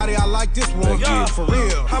like this one, yeah, for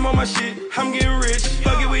real. I'm on my shit, I'm getting rich.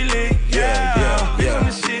 Fuck it, we lit, yeah. Bitch on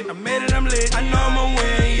the shit, I made it, I'm lit. I know I'ma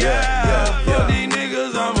win, yeah. Fuck these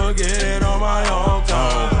niggas, I'ma get it on my own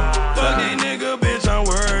time. Fuck these niggas, bitch, I'm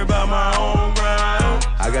worried about my own grind.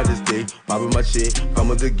 I got this thing, popping my shit,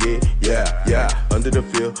 coming to get, yeah. Under the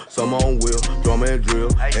field, some on wheel, drum and drill,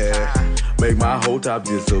 yeah. Make my whole top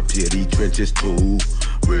disappear, these trenches too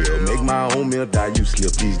real. Make my own meal die, you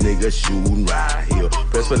slip, these niggas shooting right here.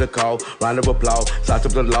 Press for the call, round of applause, shots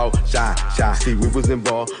up the law, shine. See, we was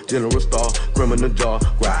involved, general star, criminal jaw,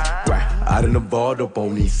 right. Out in the bar, up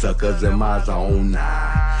on these suckers in my zone now.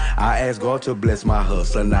 I asked God to bless my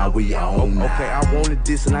hustle, now we on now. Okay, I wanted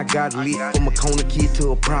this and I got lit from a corner kid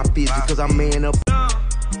to a prop bitch because I man up.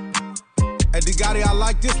 Hey, Gotti, I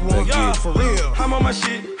like this one, yeah, for real. I'm on my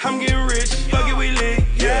shit, I'm getting rich. Fuck it, we lit,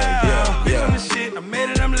 yeah. Bitch on the shit, I made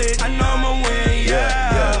it, I'm lit. I know I'ma win,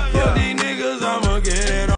 yeah.